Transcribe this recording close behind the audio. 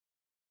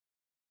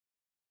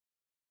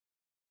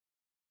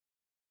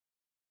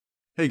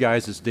Hey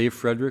guys, it's Dave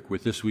Frederick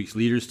with this week's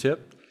Leaders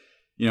Tip.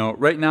 You know,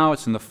 right now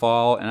it's in the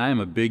fall and I am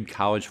a big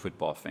college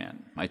football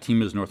fan. My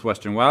team is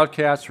Northwestern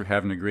Wildcats. We're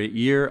having a great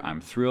year. I'm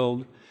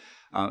thrilled.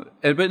 But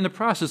in the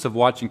process of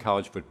watching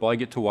college football, I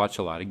get to watch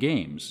a lot of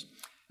games.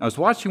 I was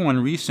watching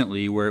one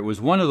recently where it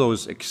was one of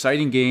those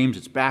exciting games.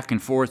 It's back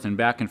and forth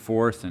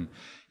and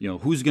you know,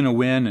 who's going to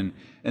win?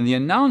 And the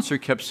announcer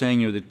kept saying,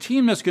 you know, the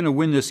team that's going to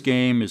win this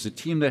game is the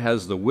team that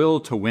has the will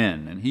to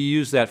win. And he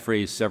used that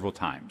phrase several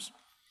times.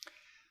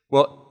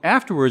 Well,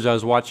 afterwards, I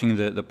was watching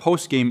the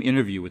post-game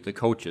interview with the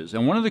coaches,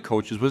 and one of the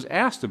coaches was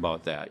asked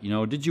about that. You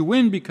know, did you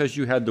win because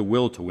you had the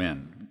will to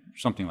win?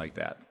 Something like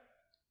that.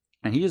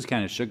 And he just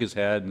kind of shook his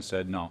head and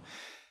said, no,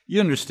 you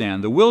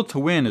understand, the will to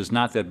win is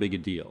not that big a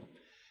deal.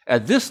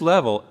 At this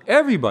level,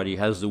 everybody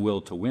has the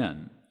will to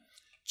win.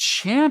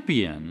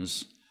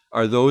 Champions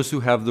are those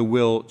who have the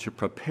will to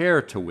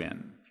prepare to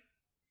win.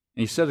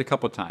 And he said a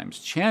couple times,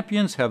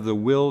 champions have the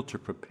will to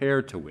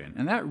prepare to win.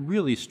 And that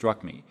really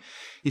struck me.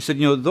 He said,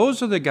 you know,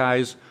 those are the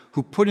guys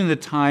who put in the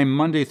time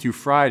Monday through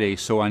Friday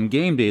so on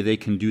game day they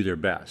can do their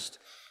best.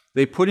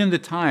 They put in the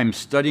time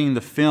studying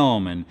the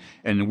film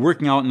and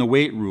working out in the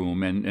weight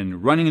room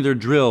and running their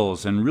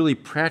drills and really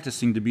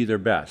practicing to be their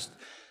best.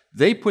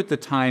 They put the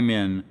time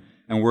in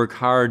and work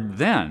hard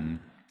then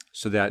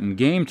so that in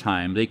game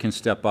time they can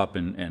step up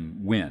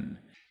and win.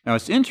 Now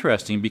it's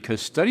interesting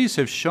because studies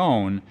have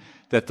shown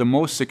that the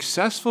most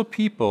successful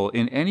people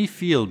in any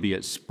field, be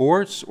it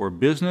sports or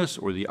business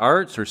or the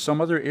arts or some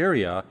other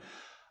area,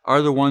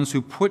 are the ones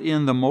who put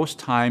in the most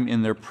time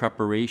in their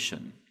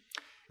preparation.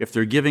 If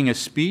they're giving a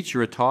speech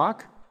or a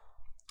talk,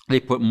 they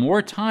put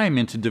more time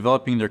into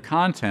developing their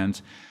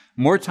content,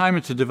 more time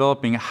into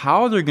developing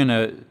how they're going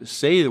to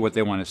say what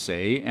they want to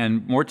say,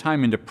 and more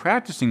time into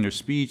practicing their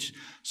speech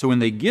so when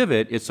they give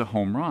it, it's a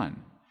home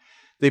run.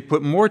 They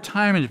put more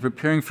time into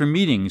preparing for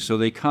meetings, so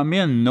they come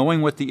in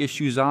knowing what the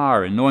issues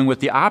are and knowing what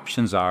the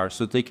options are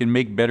so that they can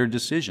make better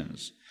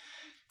decisions.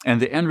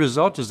 And the end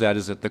result is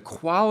that the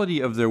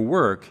quality of their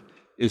work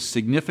is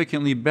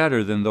significantly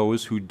better than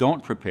those who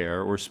don't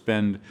prepare or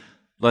spend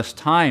less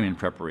time in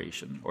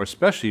preparation, or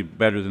especially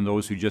better than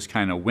those who just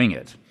kind of wing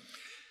it.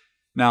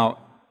 Now,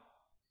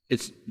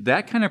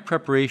 that kind of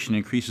preparation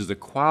increases the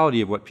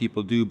quality of what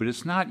people do, but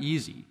it's not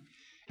easy.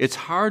 It's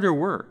harder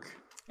work,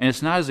 and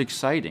it's not as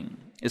exciting.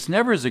 It's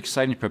never as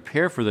exciting to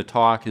prepare for the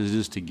talk as it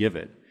is to give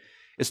it.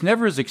 It's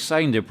never as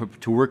exciting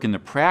to work in the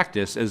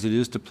practice as it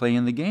is to play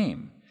in the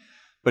game.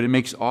 But it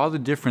makes all the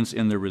difference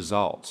in the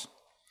results.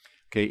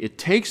 Okay, it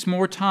takes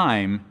more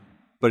time,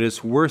 but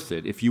it's worth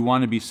it if you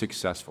want to be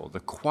successful. The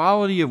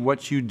quality of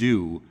what you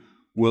do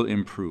will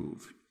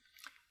improve.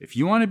 If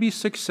you want to be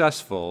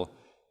successful,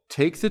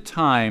 take the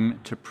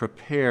time to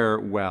prepare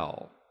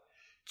well.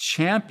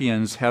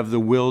 Champions have the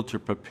will to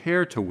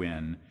prepare to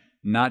win,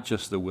 not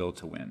just the will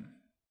to win.